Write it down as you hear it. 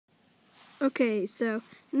Okay, so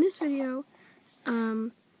in this video,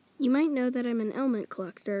 you might know that I'm an element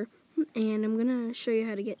collector, and I'm going to show you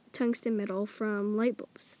how to get tungsten metal from light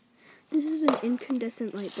bulbs. This is an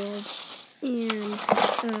incandescent light bulb,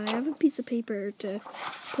 and I have a piece of paper to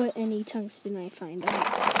put any tungsten I find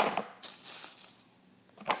on.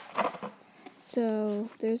 So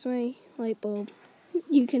there's my light bulb.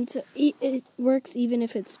 You can it works even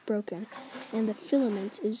if it's broken, and the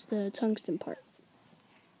filament is the tungsten part.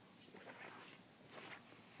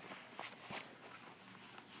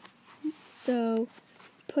 So,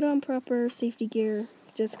 put on proper safety gear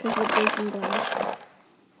just because you're breaking glass.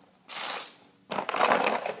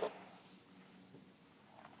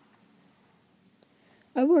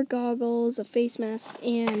 I wore goggles, a face mask,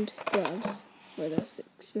 and gloves for this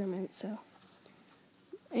experiment.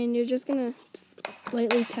 And you're just going to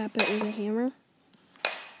lightly tap it with a hammer.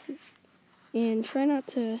 And try not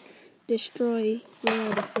to destroy where all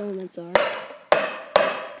the filaments are.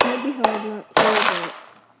 It might be hard not to,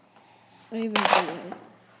 but I haven't done it.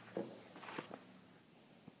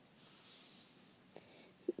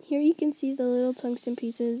 Here you can see the little tungsten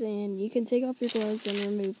pieces, and you can take off your gloves and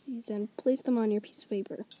remove these and place them on your piece of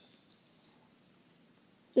paper.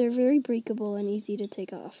 They're very breakable and easy to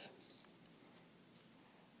take off.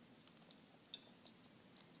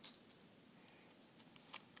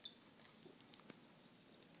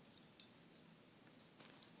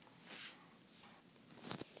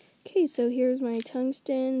 Okay, so here's my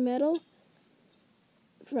tungsten metal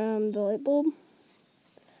from the light bulb.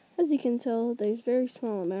 As you can tell, there's a very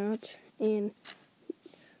small amount, and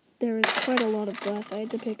there is quite a lot of glass I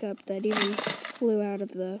had to pick up that even flew out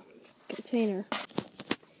of the container.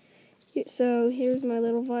 So here's my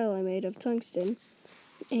little vial I made of tungsten,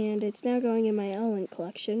 and it's now going in my element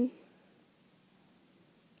collection.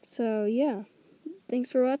 So yeah,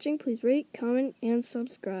 thanks for watching. Please rate, comment, and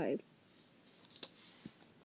subscribe.